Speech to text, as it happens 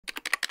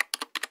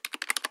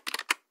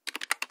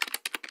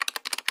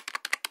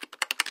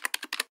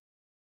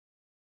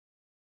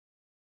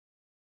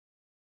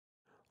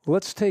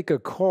Let's take a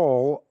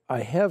call. I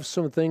have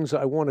some things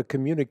I want to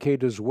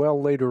communicate as well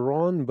later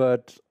on,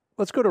 but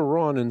let's go to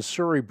Ron in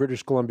Surrey,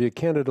 British Columbia,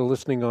 Canada,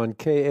 listening on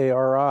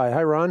KARI.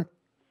 Hi, Ron.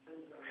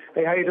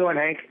 Hey, how you doing,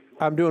 Hank?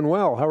 I'm doing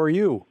well. How are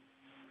you?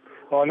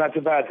 Oh, not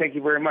too bad. Thank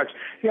you very much.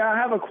 Yeah, I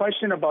have a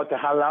question about the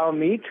halal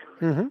meat.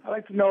 Mm-hmm. I'd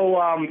like to know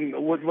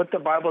what the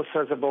Bible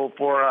says about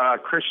for a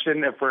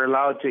Christian if we're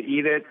allowed to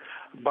eat it,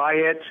 buy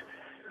it,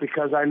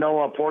 because I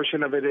know a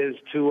portion of it is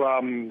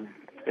to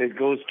it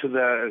goes to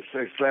the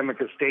Islamic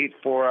State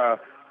for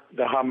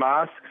the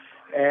Hamas,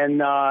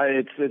 and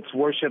it's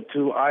worship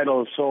to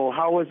idols. So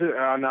how is it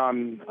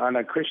on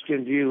a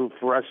Christian view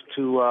for us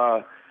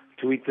to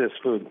eat this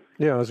food?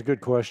 Yeah, that's a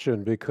good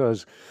question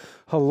because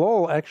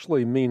halal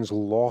actually means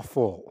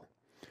lawful.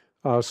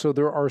 So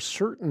there are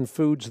certain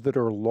foods that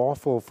are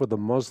lawful for the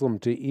Muslim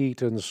to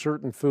eat and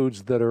certain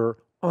foods that are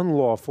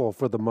unlawful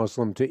for the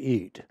Muslim to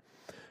eat.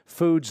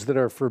 Foods that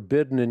are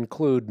forbidden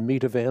include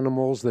meat of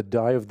animals that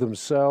die of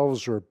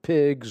themselves or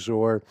pigs,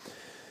 or,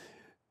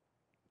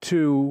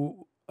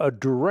 to a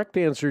direct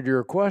answer to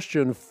your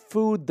question,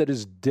 food that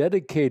is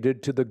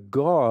dedicated to the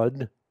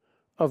God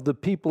of the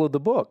people of the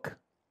book.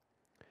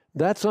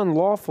 That's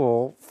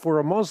unlawful for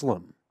a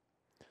Muslim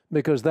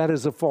because that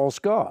is a false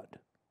god.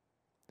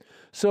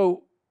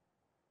 So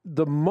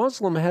the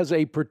Muslim has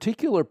a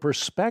particular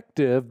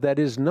perspective that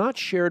is not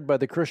shared by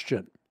the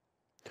Christian.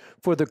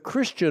 For the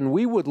Christian,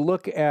 we would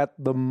look at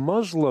the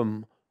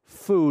Muslim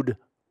food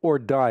or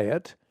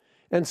diet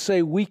and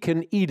say we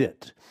can eat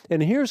it.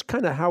 And here's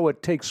kind of how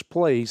it takes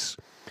place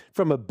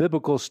from a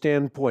biblical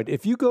standpoint.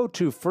 If you go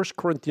to 1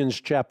 Corinthians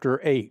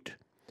chapter 8,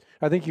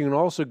 I think you can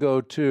also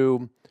go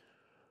to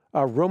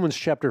Romans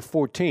chapter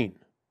 14.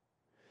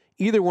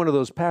 Either one of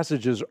those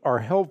passages are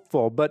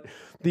helpful, but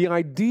the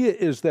idea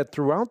is that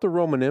throughout the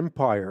Roman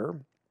Empire,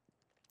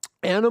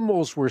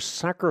 animals were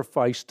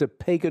sacrificed to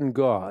pagan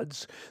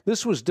gods.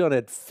 This was done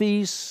at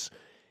feasts,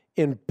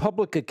 in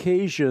public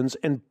occasions,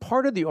 and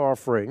part of the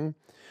offering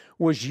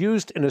was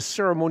used in a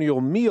ceremonial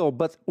meal,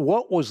 but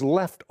what was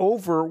left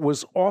over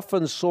was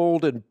often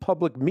sold in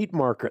public meat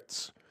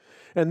markets.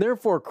 And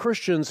therefore,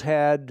 Christians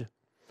had,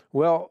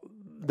 well,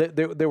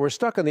 they were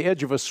stuck on the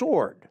edge of a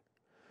sword.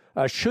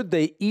 Should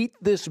they eat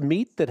this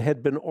meat that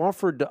had been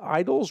offered to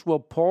idols? Well,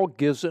 Paul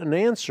gives an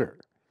answer.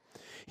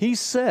 He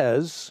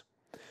says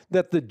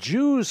that the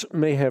Jews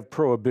may have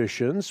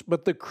prohibitions,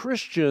 but the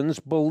Christians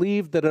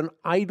believe that an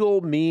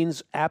idol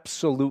means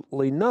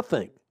absolutely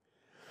nothing.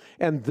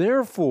 And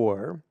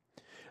therefore,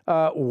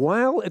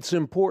 while it's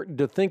important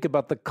to think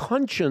about the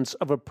conscience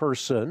of a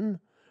person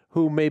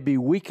who may be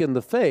weak in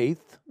the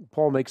faith,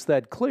 Paul makes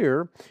that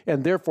clear,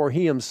 and therefore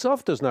he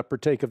himself does not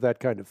partake of that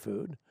kind of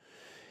food,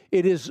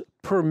 it is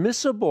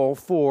permissible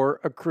for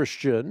a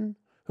Christian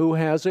who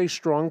has a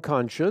strong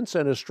conscience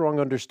and a strong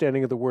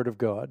understanding of the Word of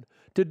God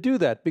to do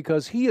that,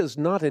 because he is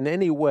not in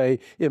any way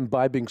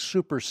imbibing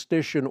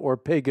superstition or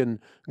pagan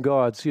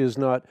gods. He is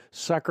not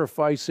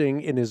sacrificing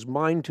in his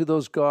mind to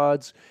those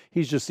gods.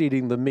 He's just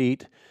eating the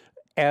meat,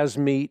 as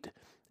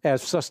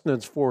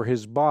sustenance for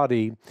his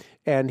body,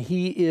 and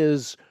he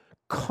is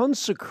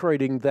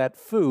consecrating that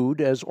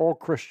food, as all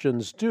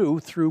Christians do,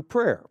 through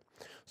prayer.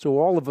 So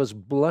all of us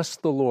bless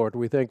the Lord.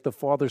 We thank the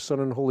Father, Son,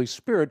 and Holy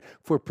Spirit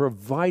for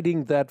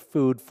providing that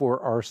food for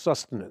our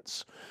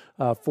sustenance,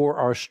 for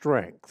our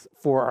strength,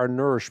 for our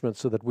nourishment,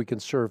 so that we can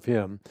serve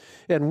Him.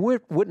 And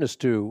witness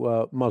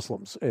to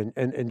Muslims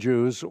and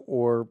Jews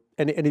or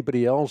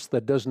anybody else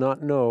that does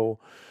not know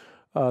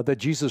that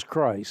Jesus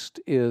Christ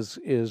is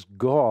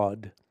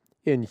God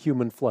in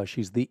human flesh.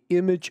 He's the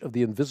image of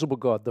the invisible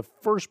God, the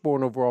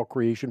firstborn over all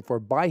creation, for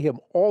by Him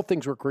all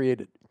things were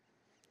created.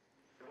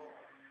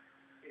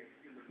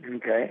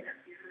 Okay.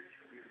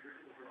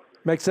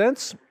 Make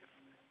sense?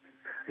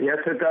 Yes,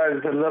 it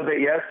does. A little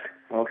bit, yes.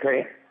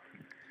 Okay.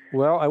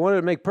 Well, I wanted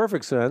to make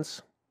perfect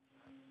sense.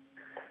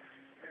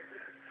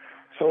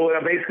 So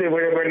basically,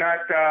 we're not.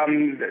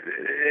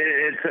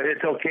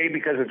 It's okay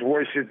because it's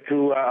worship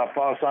to a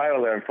false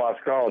idol and false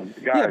god.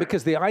 Yeah,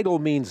 because the idol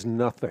means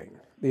nothing.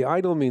 The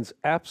idol means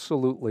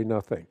absolutely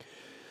nothing.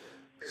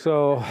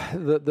 So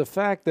the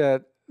fact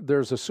that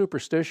there's a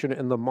superstition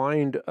in the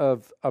mind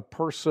of a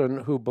person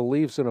who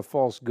believes in a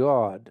false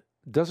god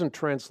doesn't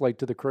translate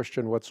to the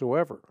Christian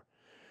whatsoever.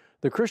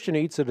 The Christian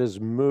eats it as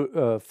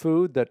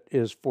food that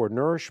is for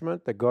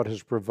nourishment that God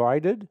has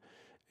provided,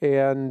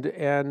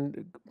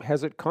 and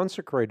has it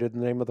consecrated in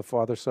the name of the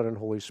Father, Son, and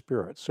Holy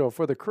Spirit. So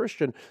for the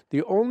Christian,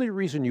 the only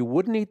reason you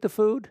wouldn't eat the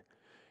food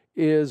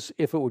is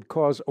if it would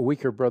cause a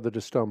weaker brother to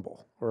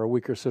stumble or a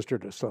weaker sister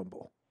to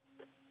stumble.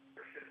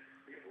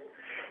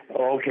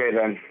 Okay,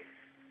 then.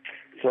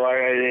 So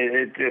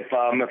if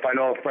I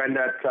know a friend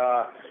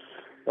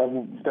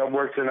that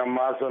works in a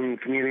Muslim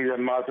community, a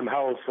Muslim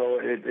house, so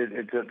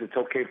it's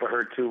okay for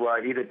her to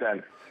eat it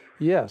then.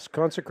 Yes,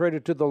 consecrate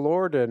it to the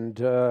Lord and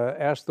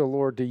ask the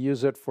Lord to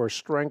use it for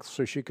strength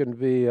so she can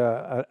be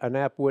an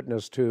apt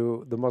witness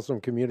to the Muslim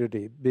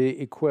community, be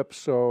equipped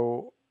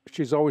so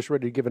she's always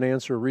ready to give an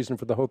answer, a reason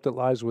for the hope that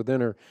lies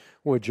within her,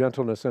 with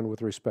gentleness and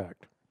with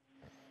respect.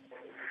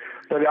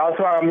 But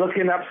also, I'm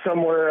looking up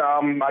somewhere.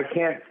 I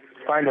can't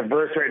find a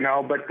verse right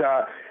now, but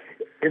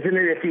isn't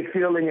it if you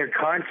feel in your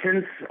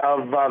conscience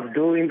of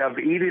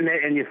eating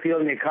it, and you feel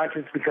in your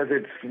conscience because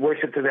it's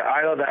worship to the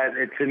idol, that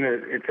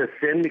it's a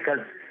sin because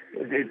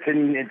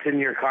it's in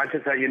your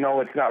conscience that you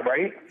know it's not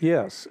right?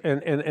 Yes,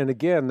 and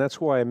again,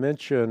 that's why I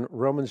mention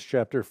Romans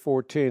chapter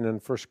 14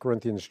 and 1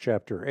 Corinthians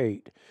chapter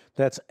 8.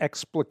 That's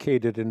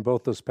explicated in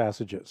both those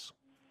passages.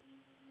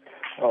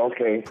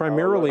 Okay.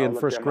 Primarily in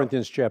 1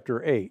 Corinthians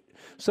chapter 8.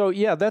 So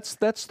yeah, that's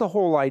the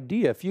whole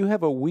idea. If you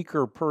have a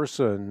weaker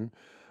person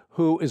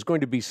who is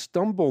going to be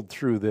stumbled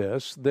through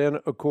this, then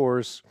of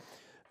course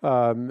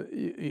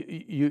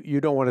you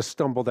don't want to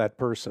stumble that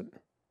person.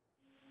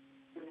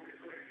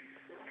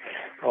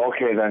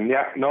 Okay, then.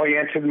 Yeah. No, you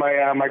answered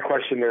my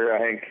question there,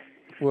 Hank.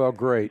 Well,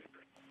 great.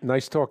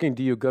 Nice talking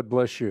to you. God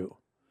bless you.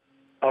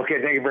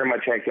 Okay, thank you very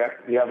much, Hank. Yeah,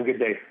 you have a good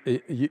day.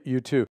 You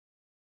too.